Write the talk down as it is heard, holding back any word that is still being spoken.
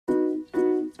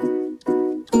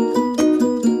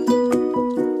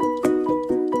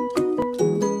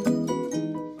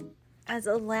As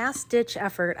a last-ditch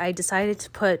effort, I decided to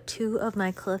put 2 of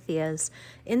my calatheas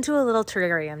into a little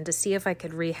terrarium to see if I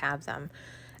could rehab them.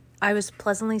 I was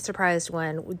pleasantly surprised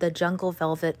when the Jungle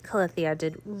Velvet Calathea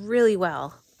did really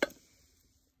well.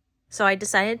 So I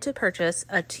decided to purchase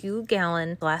a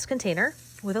 2-gallon glass container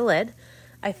with a lid.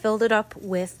 I filled it up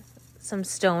with some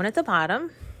stone at the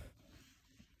bottom.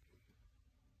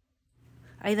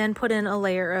 I then put in a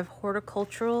layer of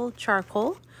horticultural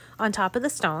charcoal on top of the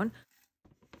stone.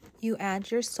 You add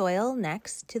your soil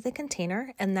next to the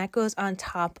container, and that goes on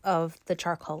top of the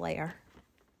charcoal layer.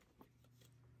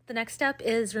 The next step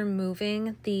is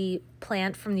removing the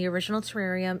plant from the original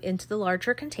terrarium into the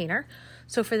larger container.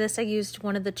 So for this, I used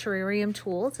one of the terrarium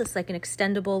tools. It's like an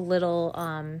extendable little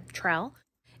trowel.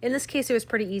 In this case, it was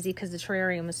pretty easy because the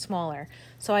terrarium was smaller.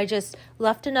 So I just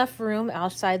left enough room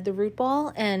outside the root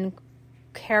ball and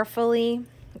carefully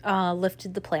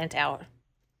lifted the plant out.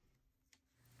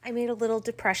 I made a little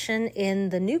depression in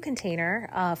the new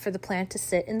container for the plant to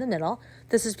sit in the middle.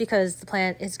 This is because the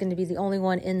plant is going to be the only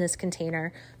one in this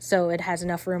container, so it has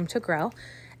enough room to grow.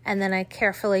 And then I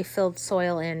carefully filled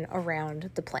soil in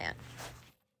around the plant.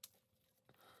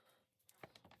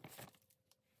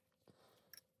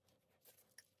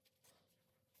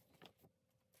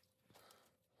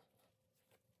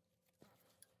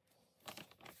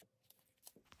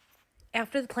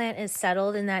 After the plant is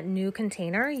settled in that new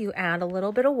container, you add a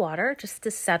little bit of water just to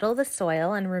settle the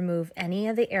soil and remove any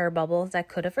of the air bubbles that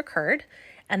could have occurred.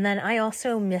 And then I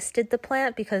also misted the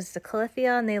plant because the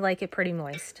calathea, and they like it pretty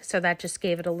moist. So that just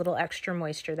gave it a little extra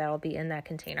moisture that will be in that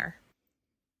container.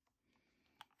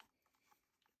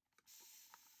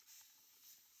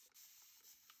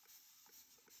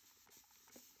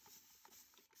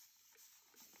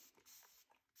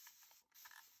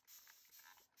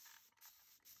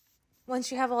 Once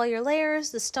you have all your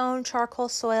layers, the stone, charcoal,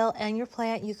 soil, and your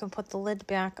plant, you can put the lid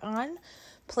back on,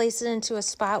 place it into a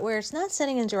spot where it's not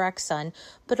sitting in direct sun,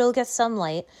 but it'll get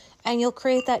sunlight, and you'll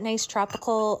create that nice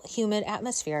tropical, humid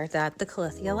atmosphere that the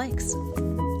calathea likes.